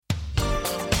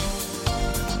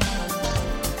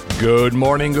Good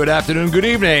morning, good afternoon, good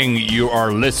evening. You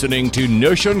are listening to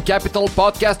Notion Capital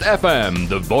Podcast FM,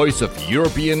 the voice of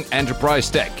European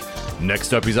enterprise tech.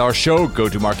 Next up is our show,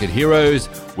 Go-to-Market Heroes,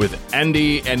 with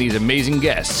Andy and his amazing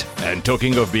guests. And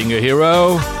talking of being a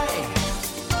hero...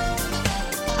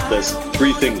 There's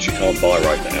three things you can't buy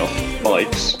right now: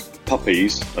 bikes,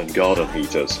 puppies, and garden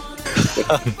heaters.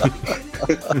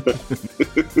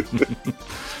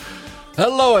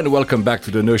 Hello and welcome back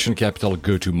to the Notion Capital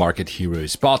Go-to-Market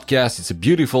Heroes podcast. It's a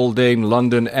beautiful day in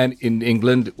London and in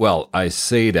England. Well, I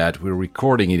say that we're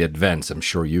recording in advance. I'm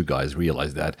sure you guys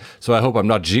realize that. So I hope I'm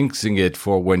not jinxing it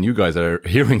for when you guys are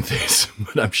hearing this.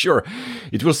 But I'm sure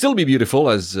it will still be beautiful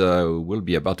as we'll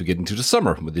be about to get into the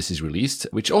summer when this is released,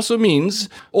 which also means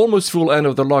almost full end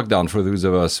of the lockdown for those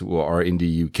of us who are in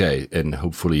the UK and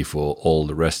hopefully for all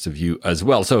the rest of you as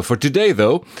well. So for today,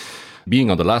 though,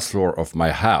 being on the last floor of my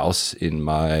house in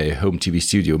my home TV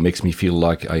studio makes me feel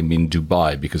like I'm in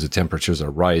Dubai because the temperatures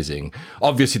are rising.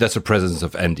 Obviously, that's the presence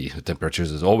of Andy. The temperatures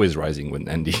is always rising when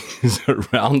Andy is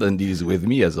around. Andy is with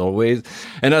me as always.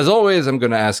 And as always, I'm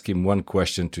going to ask him one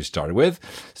question to start with.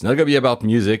 It's not going to be about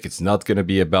music. It's not going to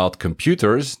be about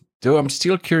computers. Though I'm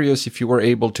still curious if you were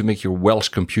able to make your Welsh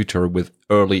computer with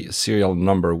early serial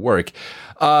number work.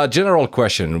 General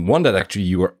question, one that actually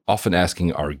you are often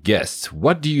asking our guests.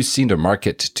 What do you see in the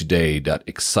market today that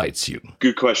excites you?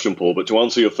 Good question, Paul. But to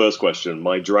answer your first question,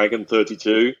 my Dragon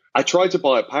 32, I tried to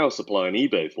buy a power supply on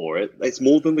eBay for it. It's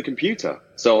more than the computer.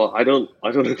 So I don't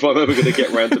know if I'm ever going to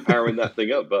get around to powering that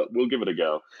thing up, but we'll give it a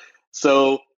go.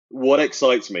 So what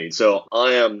excites me? So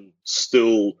I am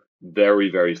still very,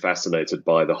 very fascinated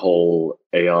by the whole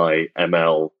AI,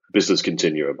 ML business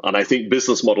continuum. And I think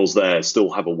business models there still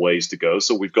have a ways to go.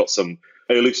 So we've got some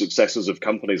early successes of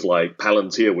companies like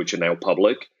Palantir, which are now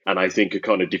public, and I think are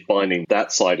kind of defining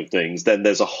that side of things. Then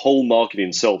there's a whole market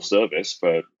in self-service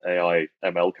for AI,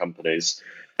 ML companies.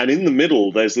 And in the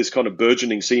middle, there's this kind of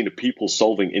burgeoning scene of people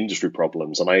solving industry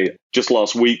problems. And I just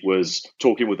last week was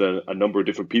talking with a number of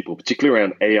different people, particularly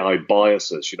around AI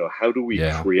biases. You know, how do we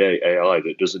create AI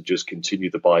that doesn't just continue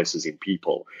the biases in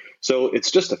people? So it's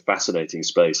just a fascinating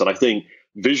space. And I think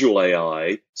visual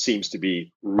AI seems to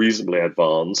be reasonably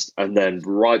advanced. And then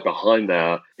right behind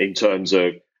that, in terms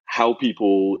of how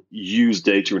people use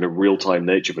data in a real-time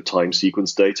nature for time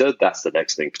sequence data, that's the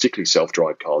next thing, particularly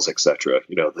self-drive cars, etc.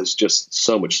 You know, there's just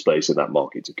so much space in that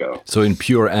market to go. So in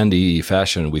pure Andy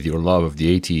fashion, with your love of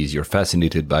the 80s, you're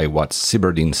fascinated by what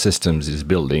Cyberdine Systems is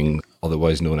building,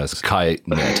 otherwise known as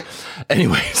Skynet.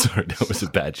 Anyway, sorry, that was a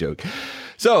bad joke.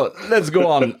 So let's go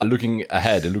on looking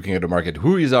ahead and looking at the market.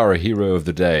 Who is our hero of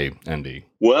the day, Andy?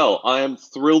 Well, I am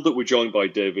thrilled that we're joined by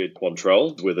David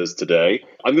Quantrell with us today.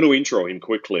 I'm going to intro him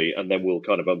quickly, and then we'll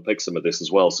kind of unpick some of this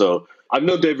as well. So I've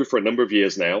known David for a number of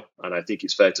years now, and I think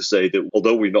it's fair to say that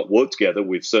although we've not worked together,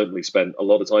 we've certainly spent a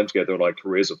lot of time together, and our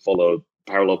careers have followed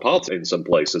parallel paths in some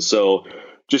places. So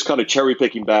just kind of cherry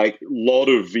picking back, a lot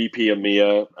of VP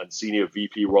EMEA and senior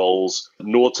VP roles.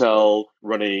 Nortel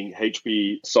running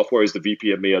HP Software is the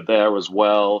VP EMEA there as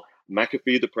well.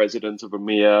 McAfee, the president of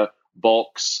EMEA.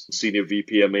 Box, senior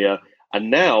VP EMEA.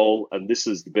 And now, and this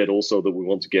is the bit also that we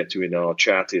want to get to in our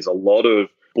chat, is a lot of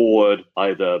board,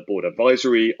 either board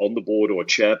advisory, on the board, or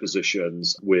chair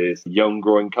positions with young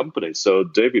growing companies. So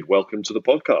David, welcome to the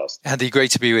podcast. Andy,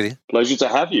 great to be with you. Pleasure to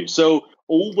have you. So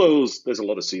all those, there's a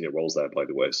lot of senior roles there, by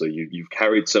the way. So you've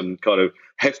carried some kind of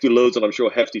hefty loads and I'm sure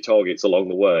hefty targets along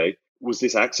the way. Was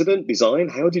this accident, design?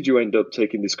 How did you end up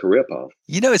taking this career path?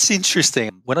 You know, it's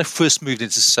interesting. When I first moved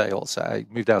into sales, I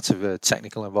moved out of a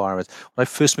technical environment. When I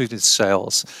first moved into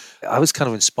sales, I was kind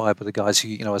of inspired by the guys who,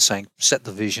 you know, were saying, set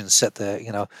the vision, set the,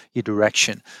 you know, your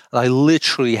direction. And I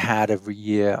literally had every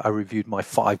year, I reviewed my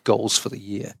 5 goals for the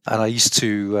year. And I used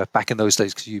to, back in those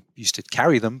days, because you used to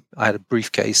carry them, I had a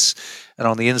briefcase. And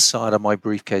on the inside of my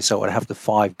briefcase, I would have the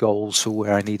 5 goals for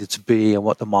where I needed to be and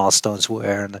what the milestones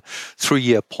were and the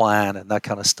 3-year plan and that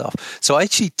kind of stuff. So I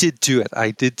actually did do it.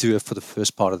 I did do it for the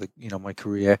first part of the, you know, my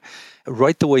career,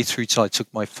 right the way through till I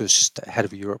took my first head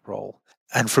of Europe role.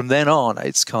 And from then on,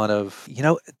 it's kind of, you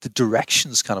know, the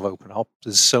directions kind of open up.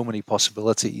 There's so many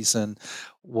possibilities. And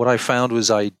what I found was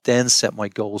I then set my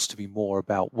goals to be more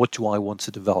about what do I want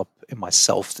to develop in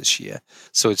myself this year.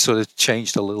 So it sort of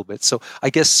changed a little bit. So I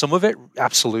guess some of it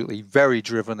absolutely very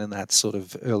driven in that sort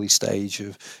of early stage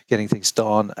of getting things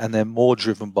done. And then more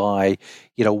driven by,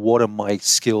 you know, what are my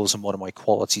skills and what are my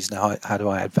qualities now? How do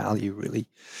I add value really?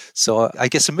 So I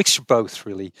guess a mixture of both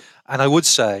really. And I would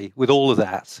say with all of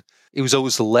that, it was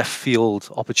always the left field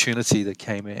opportunity that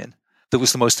came in that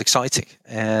was the most exciting.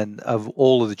 And of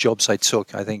all of the jobs I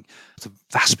took, I think the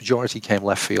vast majority came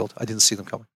left field. I didn't see them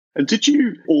coming. And did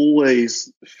you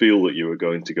always feel that you were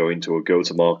going to go into a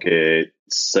go-to-market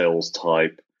sales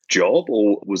type job,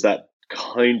 or was that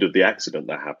kind of the accident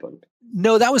that happened?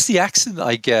 No, that was the accident,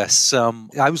 I guess.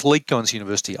 I was late going to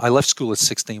university. I left school at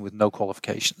 16 with no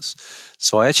qualifications.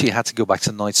 So I actually had to go back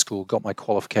to night school, got my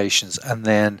qualifications, and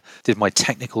then did my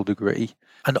technical degree.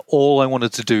 And all I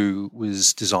wanted to do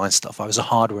was design stuff. I was a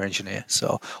hardware engineer.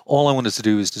 So all I wanted to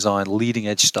do was design leading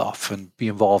edge stuff and be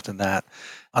involved in that.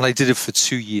 And I did it for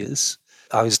 2 years.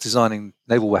 I was designing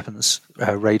naval weapons,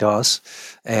 radars.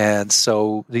 And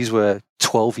so these were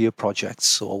 12-year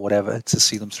projects or whatever to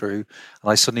see them through.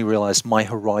 And I suddenly realized my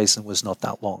horizon was not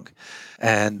that long.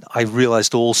 And I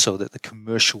realized also that the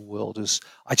commercial world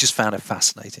I just found it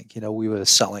fascinating. We were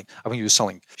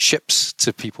selling ships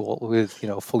to people with,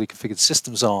 fully configured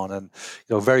systems on and,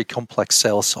 very complex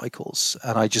sales cycles.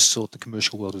 And I just thought the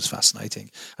commercial world was fascinating.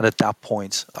 And at that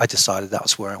point, I decided that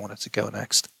was where I wanted to go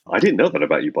next. I didn't know that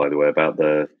about you, by the way, about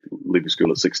the leaving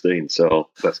school at 16. So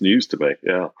that's news to me.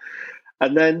 Yeah.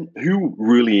 And then who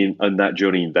really in that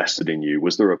journey invested in you?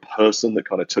 Was there a person that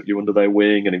kind of took you under their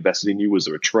wing and invested in you? Was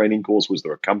there a training course? Was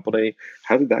there a company?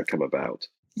 How did that come about?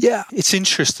 Yeah, it's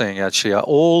interesting, actually.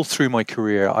 All through my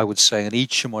career, I would say in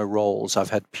each of my roles, I've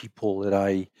had people that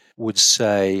I would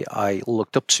say I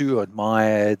looked up to,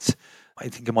 admired. I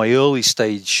think in my early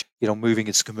stage, moving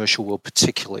into commercial world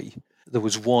particularly, there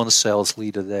was one sales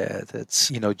leader there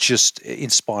that, just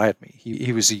inspired me.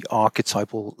 He was the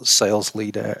archetypal sales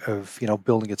leader of,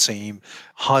 building a team,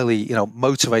 highly,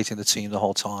 motivating the team the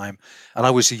whole time. And I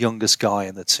was the youngest guy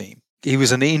in the team. He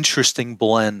was an interesting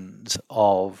blend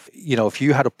of, if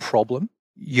you had a problem,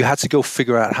 you had to go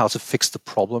figure out how to fix the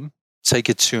problem, take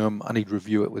it to him, and he'd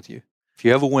review it with you. If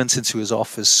you ever went into his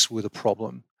office with a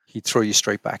problem, he'd throw you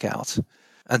straight back out.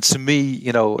 And to me,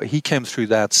 he came through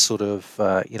that sort of,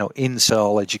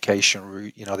 Intel education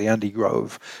route, the Andy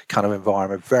Grove kind of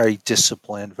environment, very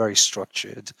disciplined, very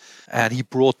structured. And he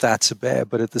brought that to bear,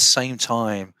 but at the same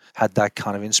time, had that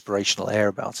kind of inspirational air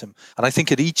about him. And I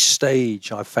think at each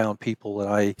stage, I found people that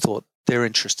I thought they're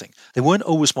interesting. They weren't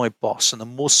always my boss. And the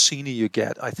more senior you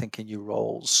get, I think, in your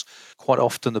roles, quite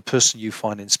often the person you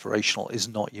find inspirational is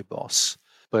not your boss.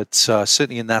 But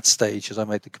certainly in that stage, as I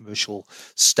made the commercial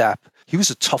step, he was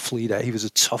a tough leader. He was a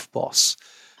tough boss.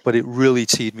 But it really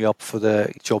teed me up for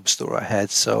the jobs that were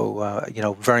ahead. So,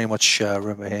 very much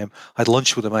remember him. I had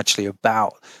lunch with him actually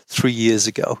about 3 years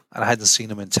ago, and I hadn't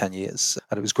seen him in 10 years.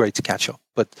 And it was great to catch up.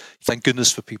 But thank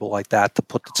goodness for people like that to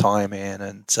put the time in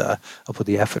and put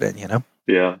the effort in,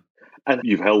 Yeah. And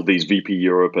you've held these VP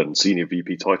Europe and senior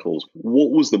VP titles. What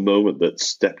was the moment that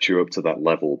stepped you up to that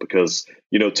level? Because,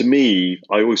 to me,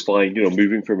 I always find,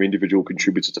 moving from individual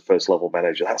contributor to first level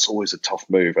manager, that's always a tough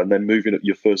move. And then moving at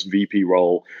your first VP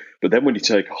role. But then when you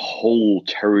take a whole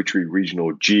territory,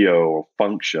 regional, geo or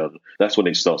function, that's when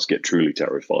it starts to get truly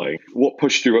terrifying. What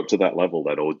pushed you up to that level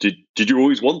then? Or did you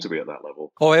always want to be at that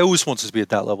level? Oh, I always wanted to be at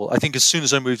that level. I think as soon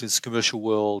as I moved into the commercial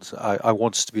world, I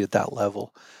wanted to be at that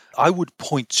level. I would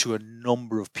point to a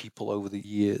number of people over the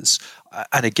years,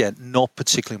 and again, not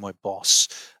particularly my boss.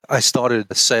 I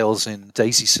started sales in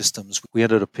Daisy Systems. We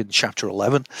ended up in Chapter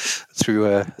 11 through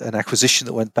an acquisition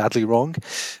that went badly wrong,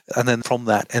 and then from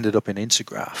that ended up in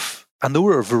Intergraph. And there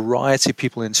were a variety of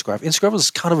people in Intergraph. Intergraph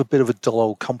was kind of a bit of a dull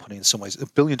old company in some ways,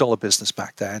 $1 billion business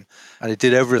back then. And it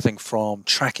did everything from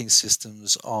tracking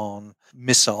systems on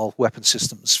missile weapon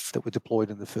systems that were deployed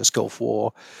in the first Gulf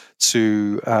War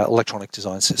to electronic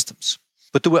design systems.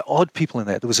 But there were odd people in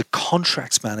there. There was a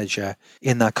contracts manager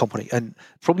in that company, and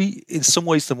probably in some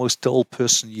ways the most dull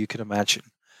person you could imagine.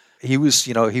 He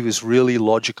was really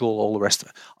logical, all the rest of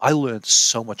it. I learned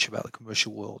so much about the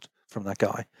commercial world from that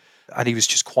guy. And he was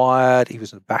just quiet. He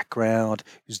was in the background.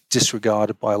 He was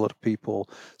disregarded by a lot of people.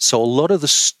 So a lot of the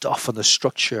stuff and the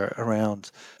structure around,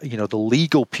 the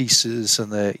legal pieces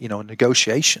and the,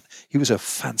 negotiation, he was a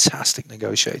fantastic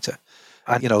negotiator.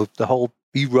 And, the whole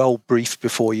be-well brief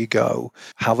before you go,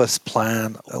 have a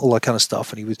plan, all that kind of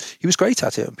stuff. And he was great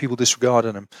at it, and people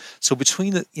disregarded him. So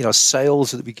between the,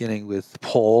 sales at the beginning with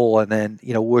Paul and then,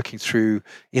 working through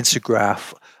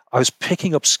Intergraph, I was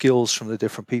picking up skills from the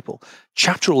different people.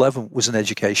 Chapter 11 was an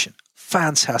education,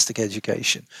 fantastic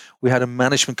education. We had a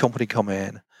management company come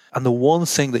in, and the one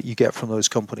thing that you get from those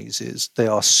companies is they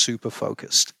are super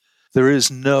focused. There is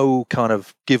no kind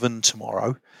of given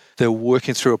tomorrow. They're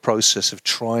working through a process of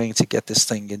trying to get this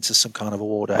thing into some kind of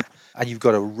order, and you've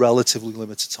got a relatively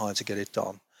limited time to get it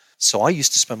done. So I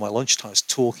used to spend my lunchtimes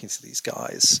talking to these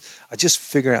guys. I just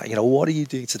figure out, what are you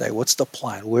doing today? What's the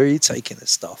plan? Where are you taking this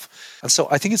stuff? And so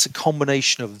I think it's a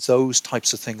combination of those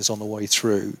types of things on the way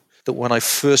through that when I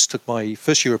first took my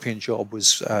first European job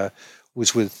was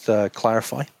with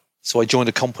Clarify. So I joined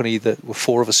a company that were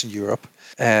 4 of us in Europe,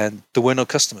 and there were no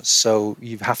customers. So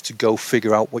you have to go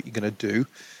figure out what you're going to do.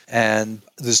 And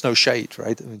there's no shade,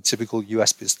 right? I mean, typical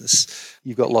US business,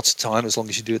 you've got lots of time as long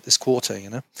as you do it this quarter,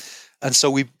 And so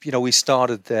we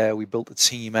started there. We built the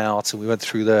team out, and we went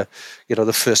through the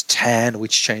first 10,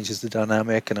 which changes the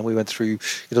dynamic, and then we went through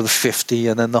the 50,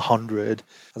 and then the 100.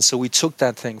 And so we took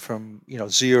that thing from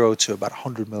 0 to about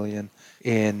 100 million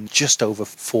in just over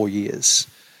 4 years,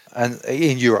 and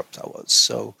in Europe that was.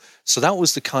 So that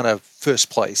was the kind of first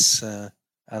place,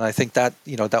 and I think that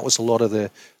that was a lot of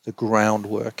the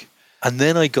groundwork. And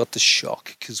then I got the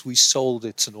shock because we sold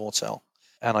it to Nortel,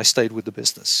 and I stayed with the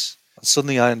business.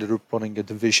 Suddenly I ended up running a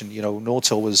division.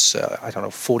 Nortel was,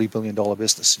 $40 billion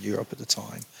business in Europe at the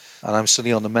time. And I'm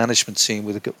sitting on the management team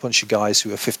with a bunch of guys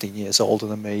who are 15 years older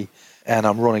than me. And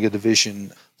I'm running a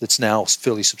division that's now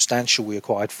fairly substantial. We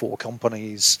acquired 4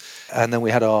 companies. And then we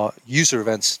had our user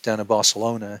events down in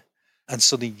Barcelona. And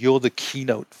suddenly you're the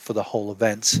keynote for the whole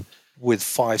event with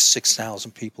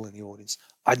 5,000-6,000 people in the audience.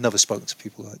 I'd never spoken to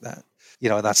people like that,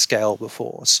 at that scale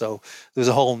before. So there was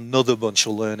a whole nother bunch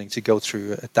of learning to go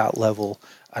through at that level.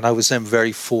 And I was then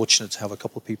very fortunate to have a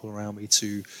couple of people around me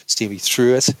to steer me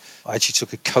through it. I actually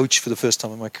took a coach for the first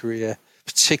time in my career,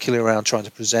 particularly around trying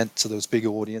to present to those big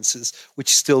audiences,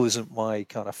 which still isn't my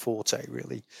kind of forte,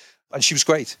 really. And she was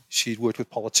great. She'd worked with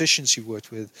politicians. She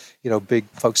worked with, big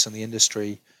folks in the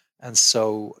industry. And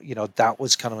so, that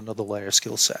was kind of another layer of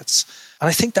skill sets. And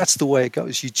I think that's the way it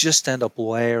goes. You just end up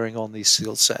layering on these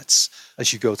skill sets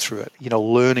as you go through it,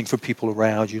 learning from people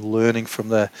around you, learning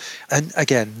from and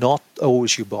again, not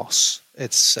always your boss.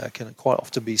 It's can quite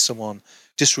often be someone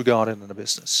disregarded in a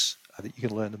business that you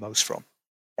can learn the most from.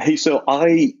 Hey, so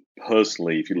I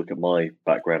personally, if you look at my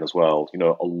background as well,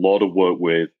 a lot of work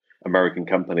with American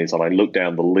companies, and I look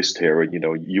down the list here and,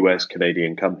 US,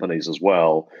 Canadian companies as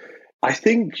well. I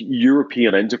think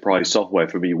European enterprise software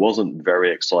for me wasn't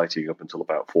very exciting up until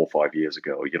about 4 or 5 years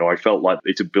ago. I felt like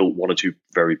it had built 1 or 2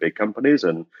 very big companies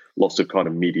and lots of kind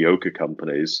of mediocre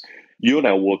companies. You're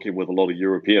now working with a lot of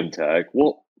European tech.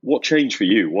 What changed for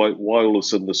you? Why all of a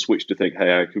sudden the switch to think,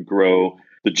 hey, I could grow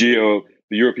the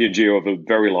European geo of a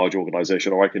very large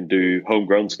organization, or I can do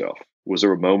homegrown stuff? Was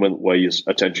there a moment where your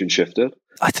attention shifted?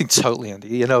 I think totally,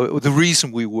 Andy. The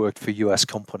reason we worked for US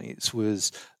companies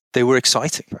was they were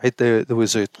exciting, right? There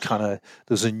was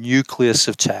a nucleus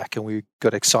of tech, and we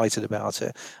got excited about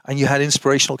it. And you had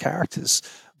inspirational characters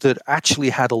that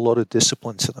actually had a lot of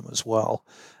discipline to them as well.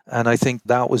 And I think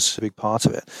that was a big part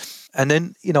of it. And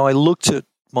then, I looked at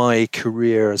my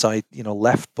career as I,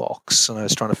 left Box, and I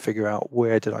was trying to figure out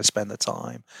where did I spend the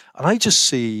time. And I just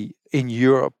see in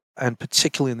Europe, and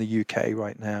particularly in the UK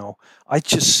right now, I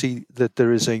just see that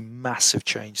there is a massive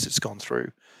change that's gone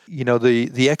through.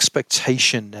 The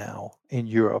expectation now in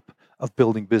Europe of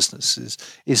building businesses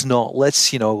is not let's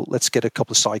get a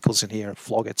couple of cycles in here and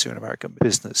flog it to an American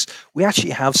business. We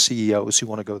actually have CEOs who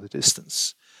want to go the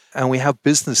distance, and we have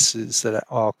businesses that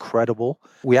are credible.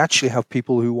 We actually have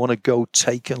people who want to go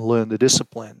take and learn the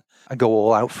discipline and go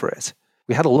all out for it.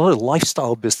 We had a lot of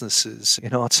lifestyle businesses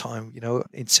in our time,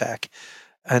 in tech,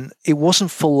 and it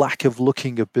wasn't for lack of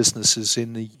looking at businesses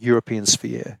in the European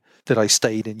sphere that I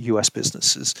stayed in US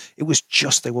businesses. It was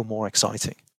just they were more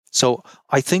exciting. So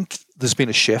I think there's been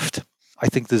a shift. I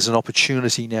think there's an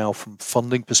opportunity now from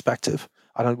funding perspective.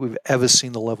 I don't think we've ever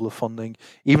seen the level of funding.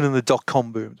 Even in the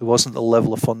dot-com boom, there wasn't the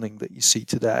level of funding that you see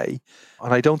today.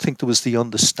 And I don't think there was the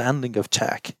understanding of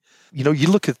tech. You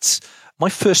look at my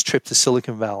first trip to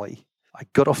Silicon Valley. I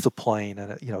got off the plane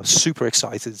and, super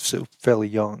excited, so fairly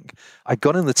young. I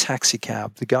got in the taxi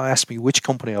cab. The guy asked me which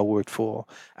company I worked for.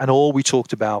 And all we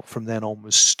talked about from then on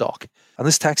was stock. And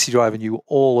this taxi driver knew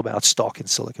all about stock in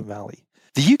Silicon Valley.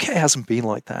 The UK hasn't been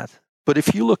like that. But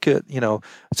if you look at, I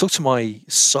talked to my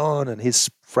son and his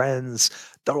friends,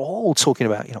 they're all talking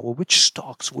about, which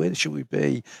stocks, where should we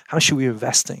be? How should we be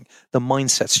investing? The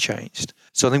mindset's changed.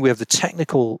 So I think we have the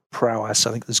technical prowess.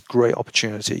 I think there's great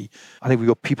opportunity. I think we've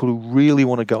got people who really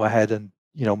want to go ahead and,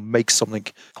 make something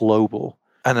global.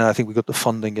 And then I think we've got the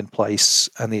funding in place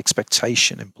and the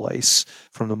expectation in place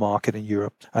from the market in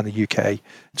Europe and the UK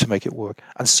to make it work.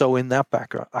 And so in that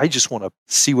background, I just want to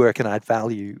see where I can add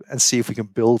value and see if we can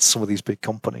build some of these big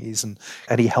companies, and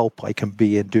any help I can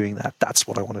be in doing that. That's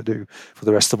what I want to do for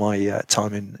the rest of my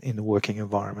time in the working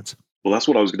environment. Well, that's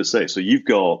what I was going to say. So you've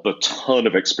got a ton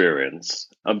of experience.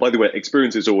 And by the way,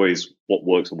 experience is always what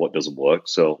works and what doesn't work.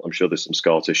 So I'm sure there's some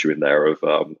scar tissue in there of,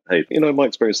 hey, in my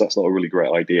experience, that's not a really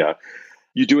great idea.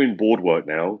 You're doing board work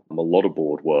now, a lot of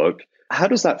board work. How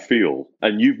does that feel?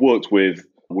 And you've worked with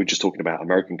we're just talking about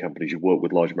American companies, you work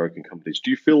with large American companies.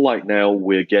 Do you feel like now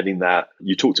we're getting that,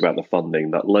 you talked about the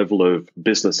funding, that level of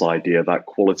business idea, that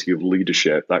quality of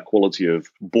leadership, that quality of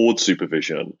board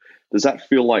supervision, does that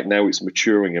feel like now it's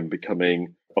maturing and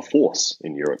becoming a force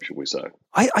in Europe, should we say?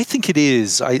 I think it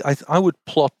is. I would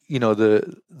plot,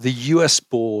 the US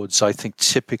boards, I think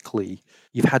typically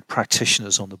you've had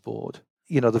practitioners on the board,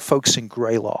 the folks in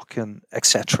Greylock and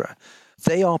etc.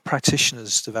 They are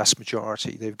practitioners, the vast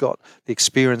majority. They've got the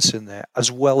experience in there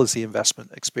as well as the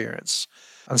investment experience.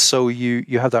 And so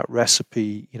you have that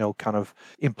recipe, kind of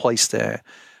in place there.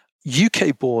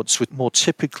 UK boards were more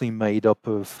typically made up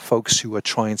of folks who are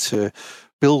trying to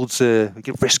build a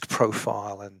risk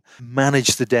profile and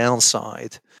manage the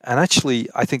downside. And actually,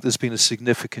 I think there's been a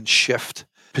significant shift,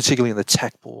 particularly in the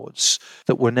tech boards,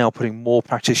 that we're now putting more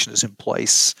practitioners in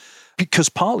place because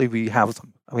partly we have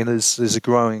them. I mean, there's a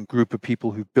growing group of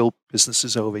people who built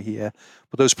businesses over here,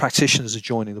 but those practitioners are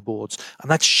joining the boards. And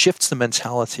that shifts the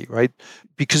mentality, right?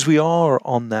 Because we are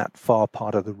on that far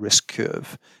part of the risk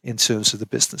curve in terms of the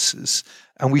businesses.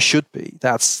 And we should be.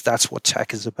 That's what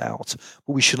tech is about.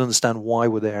 But we should understand why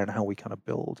we're there and how we kind of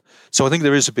build. So I think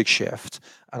there is a big shift.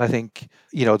 And I think,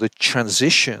 the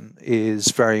transition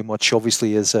is very much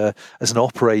obviously as an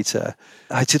operator.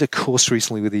 I did a course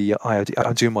recently with the IoT.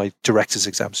 I'm doing my director's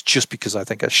exams just because I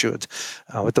think I should.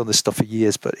 I've done this stuff for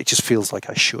years, but it just feels like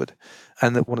I should.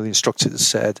 And that one of the instructors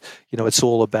said, it's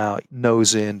all about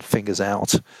nose in, fingers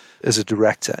out as a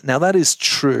director. Now, that is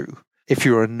true if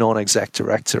you're a non-exec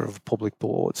director of a public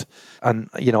board. And,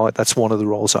 that's one of the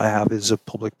roles I have is a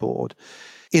public board.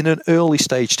 In an early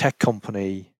stage tech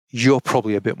company, you're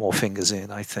probably a bit more fingers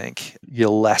in, I think. You're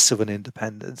less of an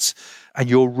independent. And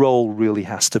your role really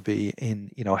has to be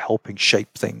in, helping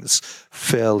shape things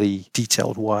fairly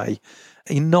detailed way.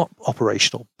 And not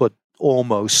operational, but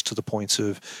almost to the point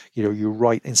of, you're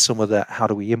right in some of that, how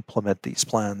do we implement these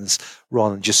plans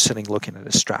rather than just sitting looking at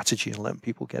a strategy and letting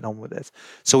people get on with it.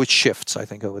 So it shifts, I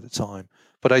think, over the time.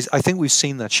 But I think we've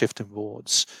seen that shift in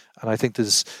boards. And I think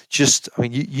there's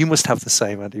you must have the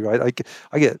same, Andy, right?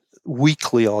 I get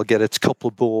weekly, I'll get a couple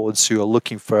of boards who are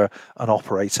looking for an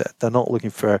operator. They're not looking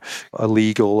for a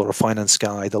legal or a finance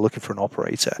guy. They're looking for an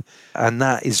operator. And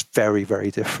that is very,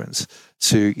 very different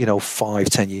to,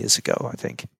 5-10 years ago, I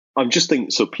think. I'm just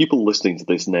thinking, so people listening to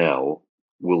this now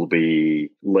will be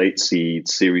late seed,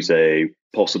 Series A,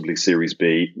 possibly Series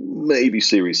B, maybe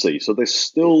Series C. So they're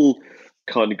still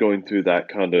kind of going through that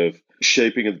kind of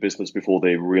shaping of the business before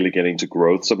they really get into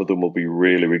growth. Some of them will be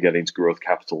really getting into growth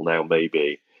capital now,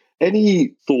 maybe.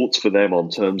 Any thoughts for them on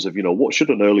terms of, what should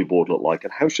an early board look like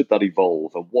and how should that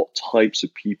evolve and what types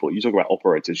of people, you talk about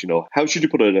operators, how should you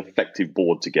put an effective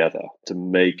board together to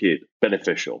make it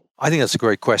beneficial? I think that's a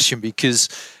great question because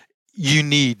you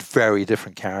need very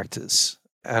different characters.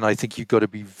 And I think you've got to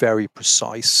be very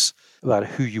precise about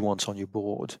who you want on your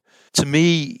board. To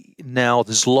me, now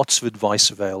there's lots of advice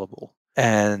available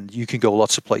and you can go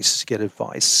lots of places to get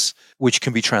advice, which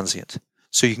can be transient.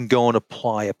 So you can go and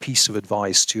apply a piece of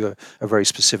advice to a very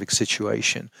specific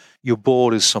situation. Your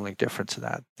board is something different to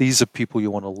that. These are people you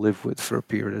want to live with for a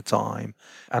period of time.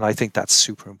 And I think that's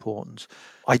super important.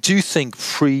 I do think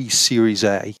pre-Series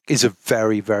A is a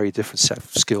very, very different set of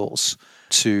skills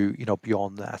to,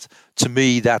 beyond that. To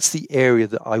me, that's the area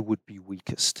that I would be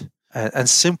weakest. And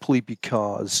simply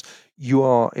because you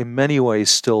are in many ways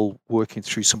still working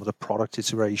through some of the product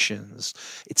iterations.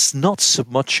 It's not so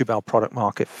much about product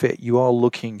market fit. You are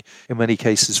looking in many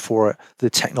cases for the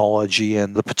technology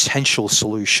and the potential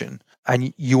solution.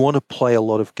 And you want to play a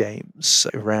lot of games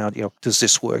around, does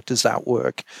this work? Does that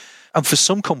work? And for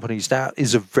some companies, that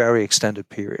is a very extended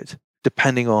period.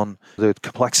 Depending on the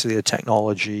complexity of the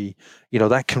technology,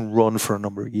 that can run for a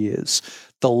number of years.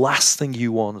 The last thing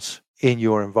you want in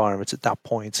your environment at that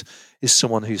point is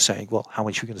someone who's saying, well, how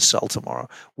much are we going to sell tomorrow?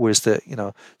 Where's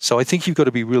so I think you've got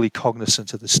to be really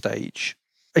cognizant of the stage.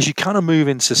 As you kind of move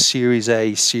into Series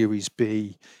A, Series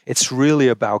B, it's really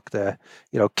about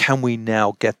can we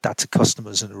now get that to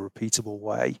customers in a repeatable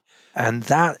way? And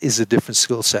that is a different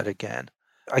skill set again.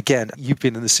 Again, you've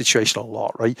been in this situation a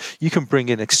lot, right? You can bring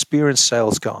in experienced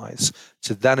sales guys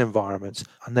to that environment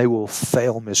and they will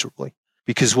fail miserably.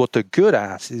 Because what they're good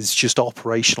at is just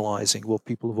operationalizing what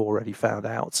people have already found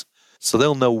out. So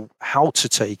they'll know how to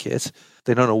take it.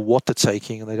 They don't know what they're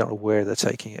taking and they don't know where they're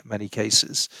taking it in many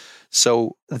cases.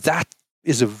 So that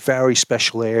is a very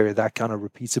special area, that kind of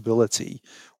repeatability,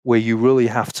 where you really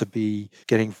have to be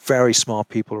getting very smart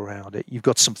people around it. You've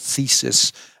got some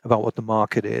thesis about what the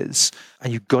market is,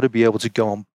 and you've got to be able to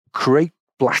go and create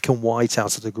black and white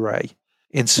out of the gray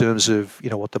in terms of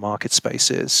what the market space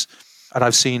is. And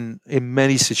I've seen in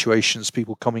many situations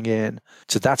people coming in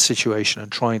to that situation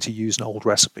and trying to use an old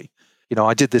recipe.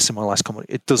 I did this in my last company.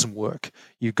 It doesn't work.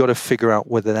 You've got to figure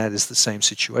out whether that is the same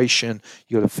situation.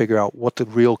 You've got to figure out what the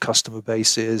real customer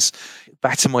base is.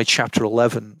 Back to my chapter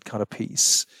 11 kind of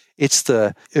piece, it's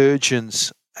the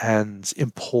urgent and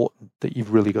important that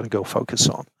you've really got to go focus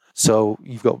on. So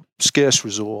you've got scarce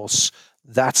resource.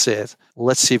 That's it.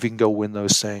 Let's see if we can go win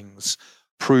those things,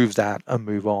 prove that and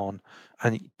move on,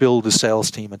 and build a sales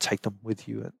team and take them with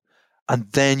you. And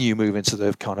then you move into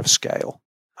the kind of scale.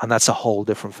 And that's a whole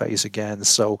different phase again.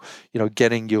 So,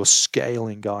 getting your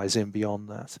scaling guys in beyond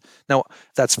that. Now,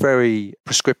 that's very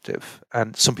prescriptive,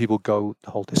 and some people go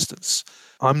the whole distance.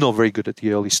 I'm not very good at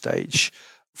the early stage.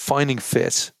 Finding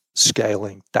fit,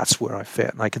 scaling, that's where I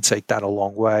fit. And I can take that a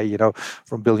long way,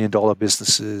 from billion-dollar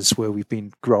businesses where we've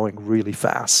been growing really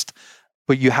fast.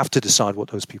 But you have to decide what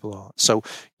those people are. So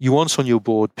you want on your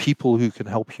board people who can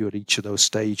help you at each of those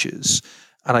stages.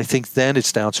 And I think then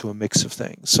it's down to a mix of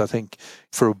things. I think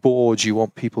for a board, you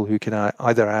want people who can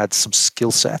either add some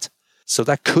skill set. So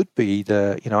that could be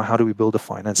how do we build a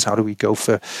finance? How do we go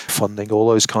for funding? All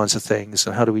those kinds of things.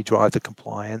 And how do we drive the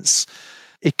compliance?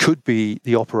 It could be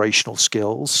the operational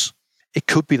skills. It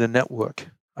could be the network.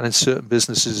 And in certain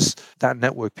businesses, that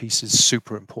network piece is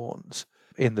super important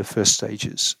in the first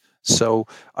stages. So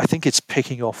I think it's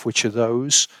picking off which of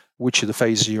the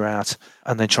phases you're at,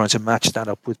 and then trying to match that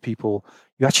up with people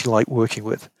you actually like working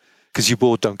with, because your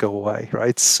board don't go away,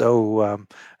 right? So,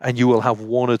 and you will have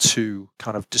one or two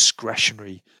kind of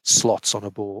discretionary slots on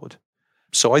a board.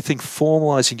 So I think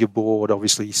formalizing your board,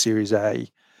 obviously Series A,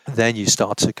 then you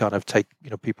start to kind of take,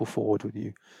 people forward with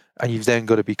you. And you've then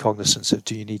got to be cognizant of,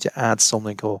 do you need to add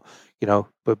something or,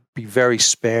 but be very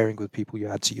sparing with people you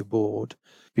add to your board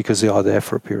because they are there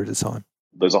for a period of time.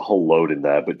 There's a whole load in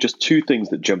there, but just two things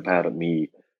that jump out at me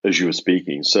as you were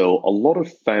speaking. So a lot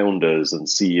of founders and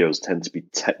CEOs tend to be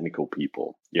technical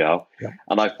people. Yeah.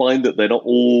 And I find that they're not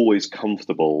always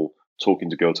comfortable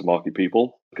talking to go-to-market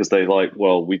people because they I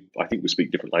think we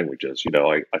speak different languages.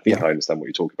 I think I understand what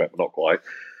you're talking about, but not quite.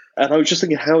 And I was just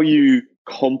thinking how you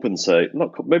compensate,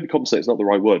 maybe compensate is not the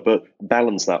right word, but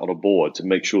balance that on a board to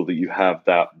make sure that you have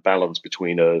that balance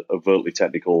between a overtly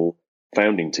technical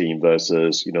founding team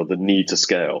versus, the need to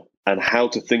scale, and how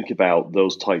to think about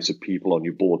those types of people on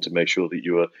your board to make sure that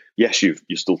you're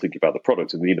still thinking about the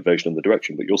product and the innovation and the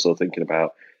direction, but you're also thinking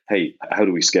about, hey, how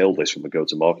do we scale this from a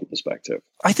go-to-market perspective?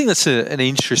 I think that's an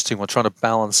interesting one, trying to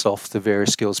balance off the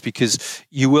various skills, because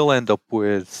you will end up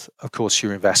with, of course,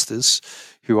 your investors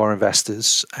who are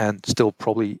investors and still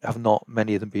probably have not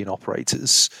many of them being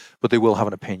operators, but they will have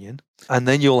an opinion. And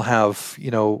then you'll have,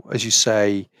 as you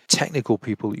say, technical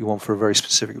people that you want for a very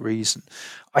specific reason.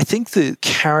 I think the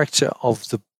character of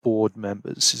the board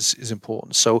members is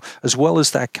important. So as well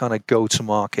as that kind of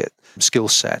go-to-market skill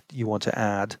set you want to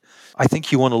add, I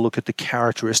think you want to look at the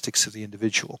characteristics of the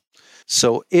individual.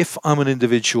 So if I'm an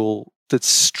individual that's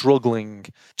struggling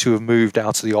to have moved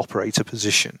out of the operator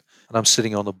position and I'm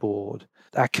sitting on the board,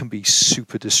 that can be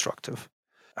super destructive.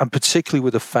 And particularly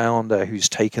with a founder who's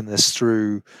taken this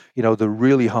through, the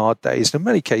really hard days, and in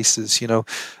many cases,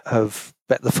 have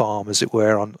bet the farm, as it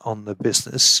were, on the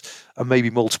business, and maybe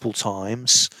multiple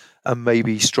times, and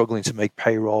maybe struggling to make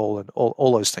payroll and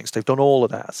all those things. They've done all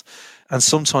of that. And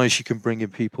sometimes you can bring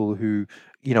in people who,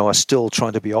 are still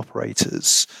trying to be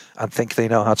operators and think they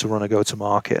know how to run a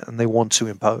go-to-market and they want to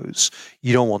impose.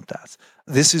 You don't want that.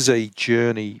 This is a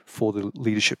journey for the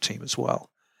leadership team as well.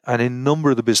 And in a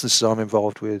number of the businesses I'm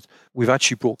involved with, we've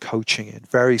actually brought coaching in,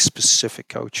 very specific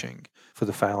coaching for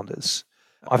the founders.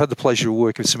 I've had the pleasure of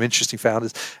working with some interesting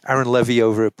founders. Aaron Levy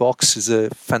over at Box is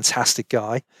a fantastic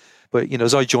guy. But,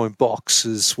 as I joined Box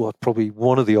as probably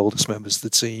one of the oldest members of the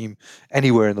team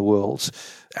anywhere in the world.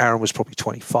 Aaron was probably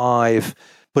 25,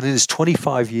 but in his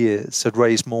 25 years had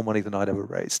raised more money than I'd ever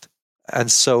raised. And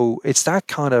so it's that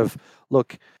kind of,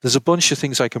 look, there's a bunch of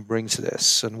things I can bring to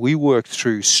this. And we worked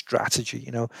through strategy.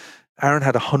 Aaron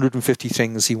had 150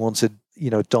 things he wanted,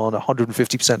 done,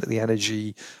 150% of the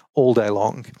energy all day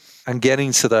long. And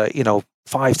getting to the,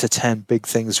 5 to 10 big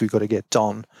things we've got to get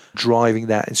done, driving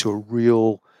that into a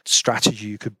real strategy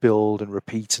you could build and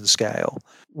repeat and scale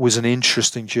was an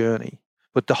interesting journey.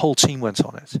 But the whole team went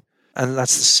on it. And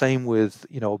that's the same with,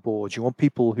 a board. You want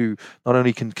people who not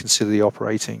only can consider the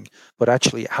operating, but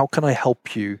actually, how can I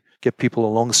help you get people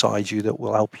alongside you that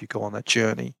will help you go on that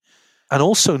journey? And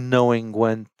also knowing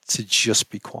when to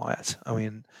just be quiet. I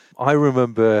mean, I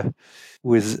remember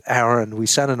with Aaron, we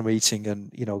sat in a meeting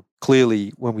and,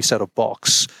 clearly when we set up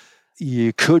Box,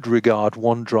 you could regard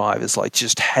OneDrive as like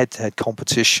just head-to-head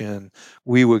competition.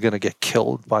 We were going to get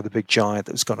killed by the big giant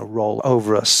that was going to roll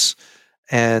over us.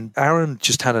 And Aaron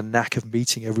just had a knack of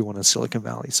meeting everyone in Silicon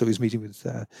Valley. So he was meeting with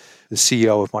the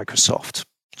CEO of Microsoft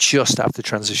just after the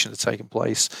transition had taken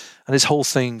place. And his whole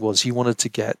thing was he wanted to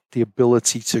get the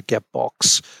ability to get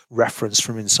box reference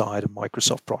from inside of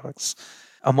Microsoft products.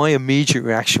 And my immediate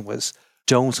reaction was,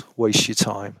 don't waste your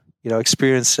time.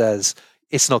 Experience says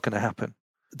it's not going to happen.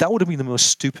 That would have been the most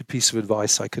stupid piece of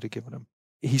advice I could have given him.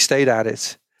 He stayed at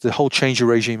it. The whole change of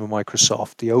regime of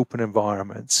Microsoft, the open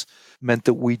environments, meant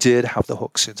that we did have the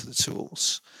hooks into the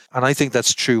tools. And I think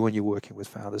that's true when you're working with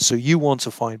founders. So you want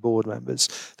to find board members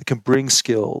that can bring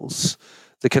skills,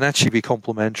 that can actually be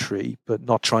complementary, but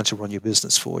not trying to run your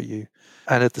business for you.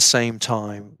 And at the same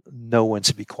time, know when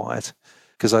to be quiet.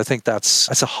 Because I think that's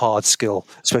a hard skill,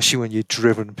 especially when you're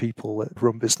driven people that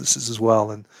run businesses as well.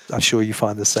 And I'm sure you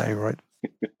find the same, right?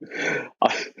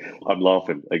 I'm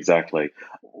laughing, exactly.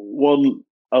 One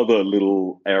other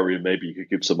little area maybe you could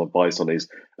give some advice on is,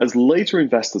 as later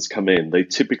investors come in, they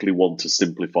typically want to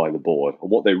simplify the board.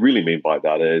 And what they really mean by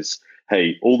that is,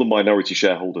 hey, all the minority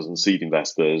shareholders and seed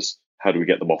investors, how do we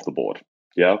get them off the board?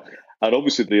 Yeah. And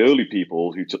obviously the early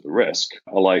people who took the risk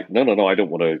are like, no, I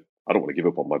don't want to give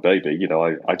up on my baby.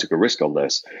 I took a risk on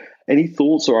this. Any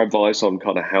thoughts or advice on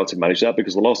kind of how to manage that?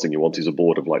 Because the last thing you want is a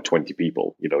board of like 20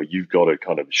 people. You've got to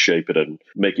kind of shape it and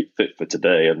make it fit for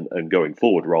today and going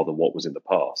forward rather than what was in the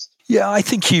past. Yeah, I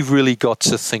think you've really got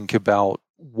to think about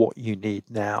what you need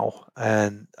now.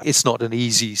 And it's not an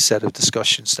easy set of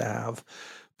discussions to have,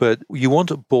 but you want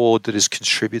a board that is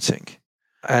contributing.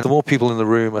 And the more people in the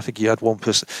room, I think you had one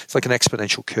person, it's like an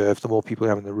exponential curve. The more people you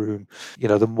have in the room,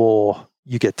 the more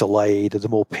you get delayed, and the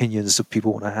more opinions that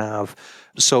people want to have.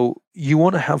 So you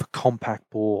want to have a compact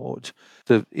board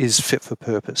that is fit for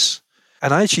purpose.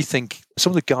 And I actually think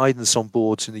some of the guidance on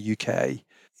boards in the UK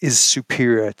is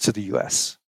superior to the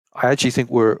US. I actually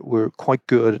think we're quite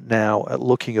good now at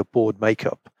looking at board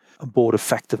makeup and board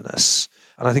effectiveness.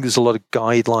 And I think there's a lot of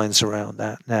guidelines around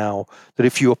that now, that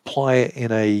if you apply it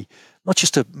in a not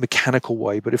just a mechanical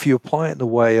way, but if you apply it in the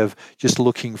way of just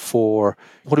looking for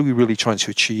what are we really trying to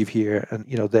achieve here, and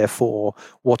therefore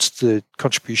what's the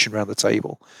contribution around the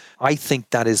table, I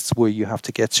think that is where you have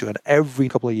to get to. And every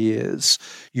couple of years,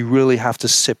 you really have to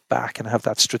sit back and have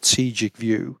that strategic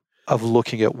view of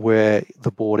looking at where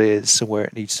the board is and where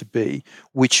it needs to be,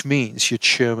 which means your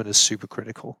chairman is super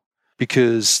critical,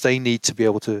 because they need to be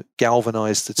able to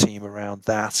galvanize the team around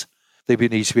that. They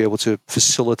need to be able to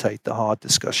facilitate the hard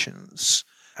discussions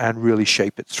and really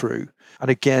shape it through. And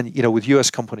again, with US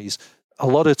companies, a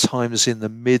lot of times in the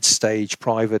mid-stage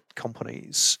private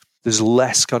companies, there's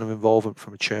less kind of involvement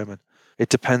from a chairman. It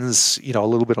depends, a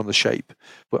little bit on the shape.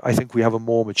 But I think we have a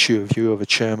more mature view of a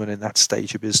chairman in that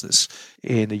stage of business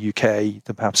in the UK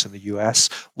than perhaps in the US.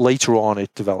 Later on,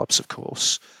 it develops, of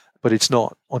course. But it's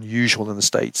not unusual in the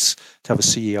States to have a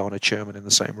CEO and a chairman in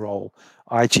the same role.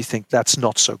 I actually think that's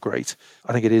not so great.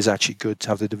 I think it is actually good to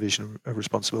have the division of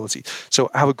responsibility. So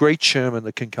have a great chairman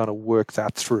that can kind of work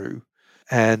that through,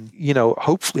 and,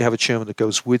 hopefully have a chairman that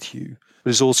goes with you,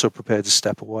 but is also prepared to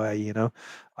step away.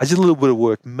 I did a little bit of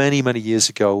work many, many years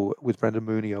ago with Brendan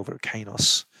Mooney over at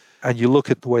Kainos. And you look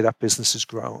at the way that business has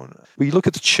grown. But you look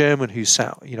at the chairman who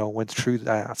went through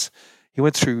that. He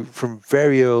went through from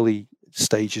very early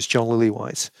stages, John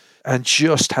Lillywhite, and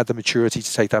just had the maturity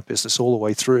to take that business all the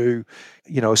way through,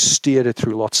 steered it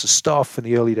through lots of stuff in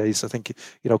the early days, I think,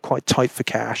 quite tight for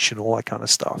cash and all that kind of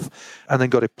stuff, and then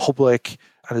got it public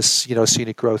and has, seen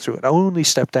it grow through. It only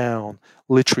stepped down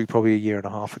literally probably a year and a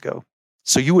half ago.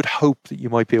 So you would hope that you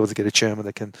might be able to get a chairman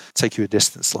that can take you a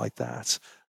distance like that.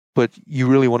 But you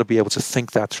really want to be able to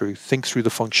think through the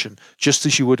function, just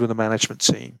as you would with a management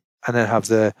team, and then have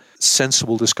the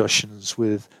sensible discussions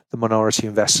with the minority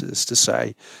investors to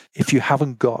say, if you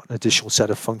haven't got an additional set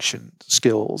of function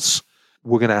skills,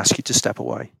 we're going to ask you to step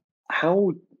away.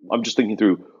 I'm just thinking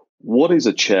through, what is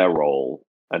a chair role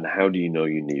and how do you know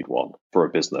you need one for a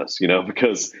business?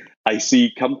 Because I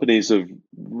see companies of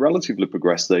relatively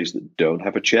progressed stage that don't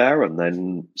have a chair, and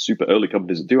then super early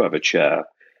companies that do have a chair.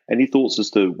 Any thoughts as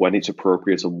to when it's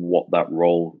appropriate and what that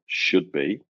role should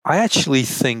be? I actually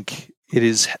think it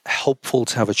is helpful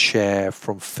to have a chair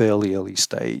from fairly early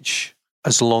stage,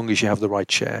 as long as you have the right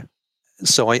chair.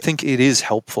 So I think it is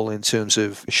helpful in terms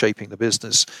of shaping the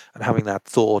business and having that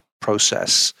thought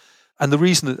process. And the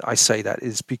reason that I say that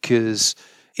is because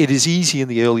it is easy in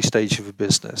the early stage of a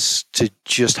business to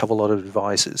just have a lot of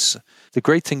advisors. The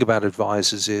great thing about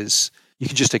advisors is you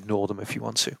can just ignore them if you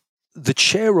want to. The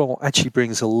chair role actually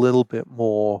brings a little bit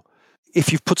more.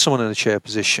 If you've put someone in a chair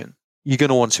position, you're going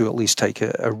to want to at least take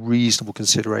a reasonable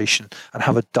consideration and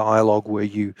have a dialogue where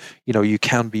you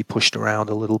can be pushed around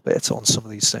a little bit on some of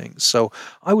these things. So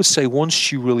I would say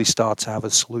once you really start to have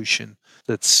a solution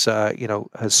that's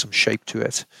has some shape to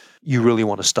it, you really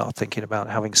want to start thinking about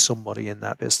having somebody in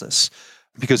that business,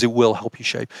 because it will help you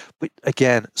shape. But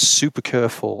again, super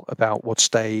careful about what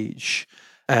stage.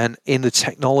 And in the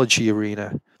technology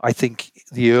arena, I think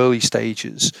the early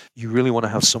stages, you really want to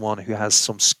have someone who has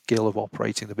some skill of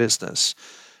operating the business.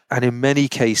 And in many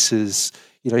cases,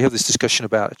 you have this discussion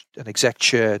about an exec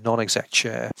chair, non-exec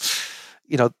chair.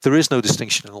 There is no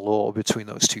distinction in the law between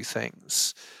those two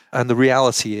things. And the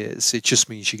reality is, it just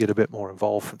means you get a bit more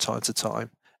involved from time to time.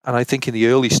 And I think in the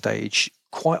early stage,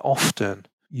 quite often,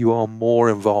 you are more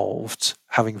involved,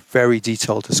 having very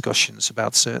detailed discussions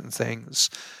about certain things.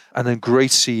 And then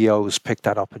great CEOs pick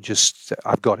that up and just,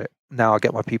 I've got it. Now I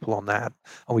get my people on that,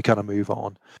 and we kind of move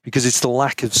on. Because it's the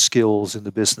lack of skills in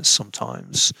the business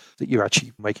sometimes that you're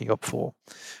actually making up for.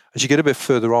 As you get a bit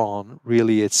further on,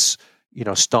 really it's,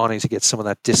 starting to get some of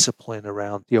that discipline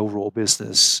around the overall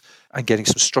business and getting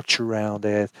some structure around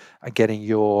it and getting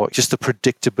just the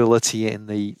predictability in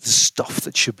the stuff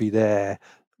that should be there,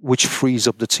 which frees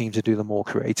up the team to do the more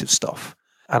creative stuff.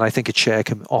 And I think a chair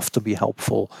can often be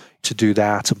helpful to do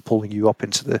that and pulling you up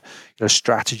into the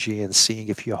strategy and seeing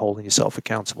if you're holding yourself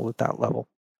accountable at that level.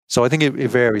 So I think it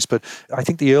varies, but I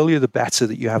think the earlier the better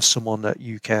that you have someone that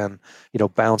you can,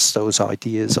 bounce those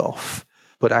ideas off,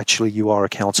 but actually you are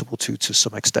accountable to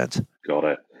some extent. Got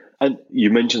it. And you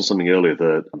mentioned something earlier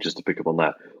that, just to pick up on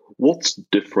that, what's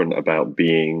different about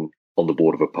being on the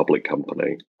board of a public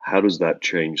company? How does that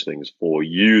change things for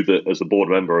you as a board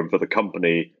member, and for the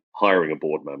company hiring a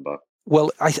board member?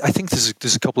 Well, I think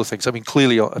there's a couple of things. I mean,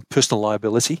 clearly personal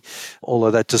liability,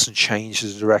 although that doesn't change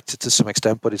as a director to some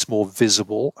extent, but it's more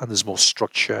visible and there's more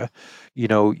structure.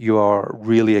 You are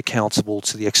really accountable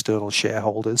to the external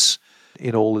shareholders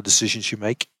in all the decisions you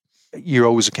make. You're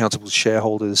always accountable to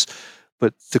shareholders,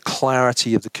 but the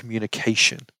clarity of the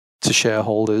communication to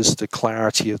shareholders, the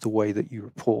clarity of the way that you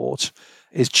report,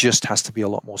 it just has to be a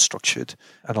lot more structured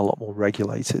and a lot more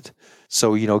regulated.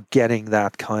 So, getting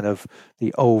that kind of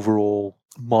the overall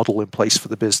model in place for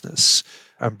the business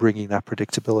and bringing that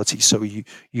predictability. So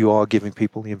you are giving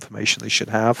people the information they should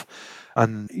have.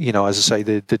 And, as I say,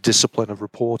 the discipline of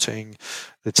reporting,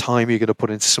 the time you're going to put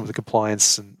into some of the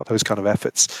compliance and those kind of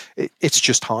efforts, it's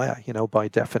just higher, by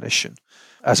definition,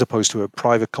 as opposed to a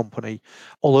private company.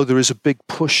 Although there is a big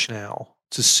push now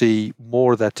to see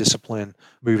more of that discipline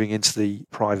moving into the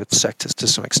private sector to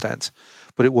some extent,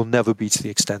 but it will never be to the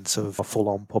extent of a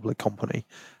full-on public company.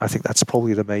 I think that's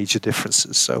probably the major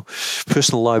differences. So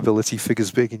personal liability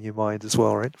figures big in your mind as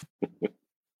well, right?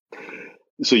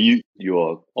 So you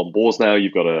are on boards now.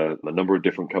 You've got a number of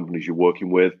different companies you're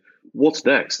working with. What's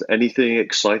next? Anything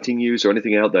exciting you? Is there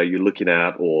anything out there you're looking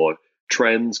at, or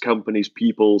trends, companies,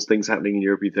 peoples, things happening in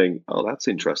Europe? You think, oh, that's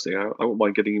interesting. I wouldn't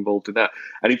mind getting involved in that.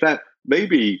 And in fact,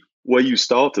 maybe where you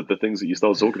started, the things that you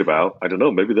started talking about, I don't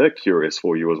know, maybe they're curious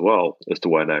for you as well as to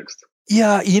where next.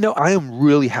 Yeah, I am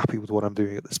really happy with what I'm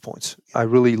doing at this point. I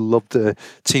really love the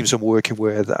teams I'm working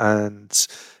with, and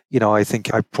I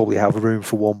think I probably have room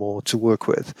for one more to work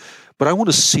with. But I want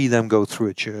to see them go through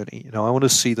a journey. I want to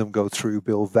see them go through,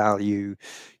 build value,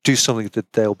 do something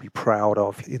that they'll be proud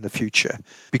of in the future.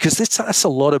 Because that's a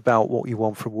lot about what you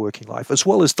want from working life, as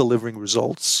well as delivering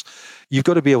results. You've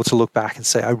got to be able to look back and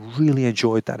say, I really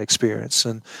enjoyed that experience.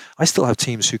 And I still have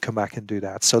teams who come back and do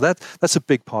that. So that's a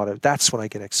big part of it. That's what I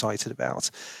get excited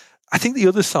about. I think the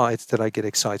other side that I get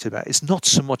excited about is not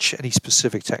so much any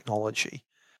specific technology.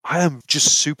 I am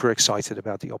just super excited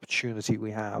about the opportunity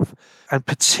we have, and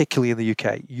particularly in the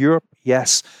UK. Europe,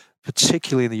 yes,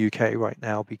 particularly in the UK right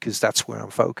now, because that's where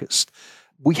I'm focused.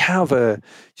 We have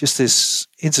just this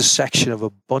intersection of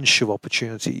a bunch of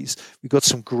opportunities. We've got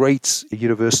some great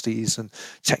universities and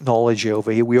technology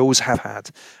over here. We always have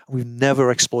had. We've never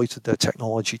exploited their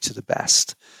technology to the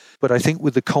best. But I think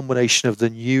with the combination of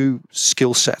the new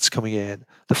skill sets coming in,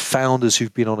 the founders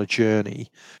who've been on a journey,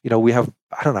 we have,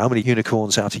 I don't know how many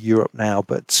unicorns out of Europe now,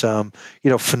 but,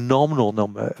 phenomenal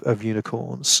number of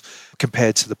unicorns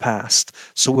compared to the past.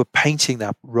 So we're painting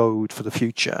that road for the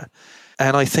future.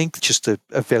 And I think just the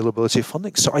availability of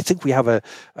funding. So I think we have an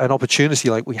opportunity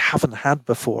like we haven't had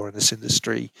before in this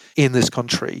industry, in this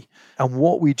country. And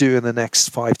what we do in the next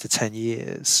 5 to 10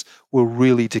 years will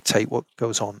really dictate what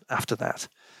goes on after that.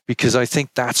 Because I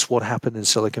think that's what happened in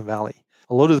Silicon Valley.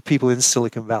 A lot of the people in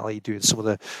Silicon Valley doing some of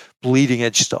the bleeding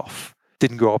edge stuff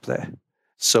didn't grow up there.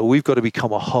 So we've got to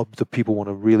become a hub that people want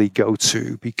to really go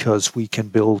to, because we can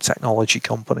build technology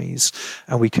companies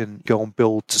and we can go and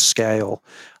build to scale.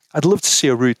 I'd love to see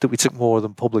a route that we took more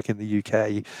than public in the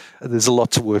UK. There's a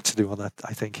lot to work to do on that,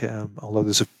 I think. Although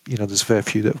there's a fair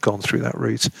few that have gone through that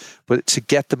route, but to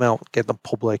get them out, get them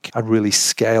public, and really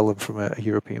scale them from a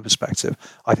European perspective,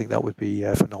 I think that would be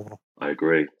phenomenal. I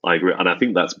agree, and I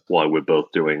think that's why we're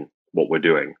both doing what we're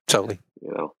doing. Totally.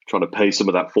 Trying to pay some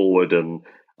of that forward, and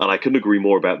I couldn't agree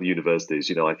more about the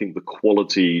universities. I think the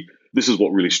quality. This is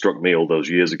what really struck me all those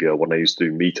years ago when I used to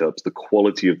do meetups. The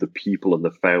quality of the people and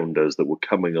the founders that were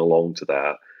coming along to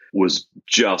that was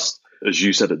just, as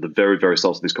you said at the very, very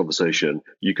start of this conversation,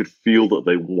 you could feel that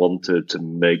they wanted to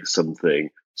make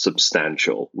something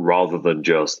substantial rather than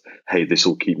just, hey, this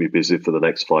will keep me busy for the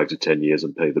next 5 to 10 years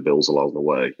and pay the bills along the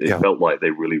way. It felt like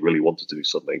they really, really wanted to do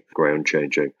something ground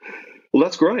changing. Well,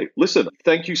 that's great. Listen,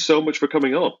 thank you so much for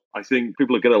coming on. I think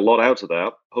people are getting a lot out of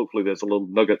that. Hopefully there's a little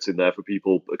nuggets in there for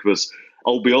people, because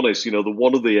I'll be honest,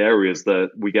 one of the areas that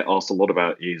we get asked a lot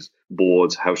about is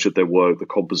boards. How should they work? The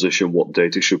composition, what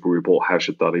data should we report? How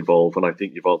should that evolve? And I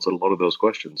think you've answered a lot of those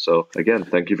questions. So again,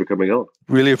 thank you for coming on.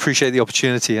 Really appreciate the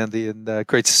opportunity, Andy, and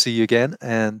great to see you again.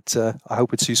 And I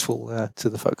hope it's useful to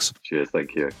the folks. Cheers.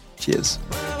 Thank you. Cheers.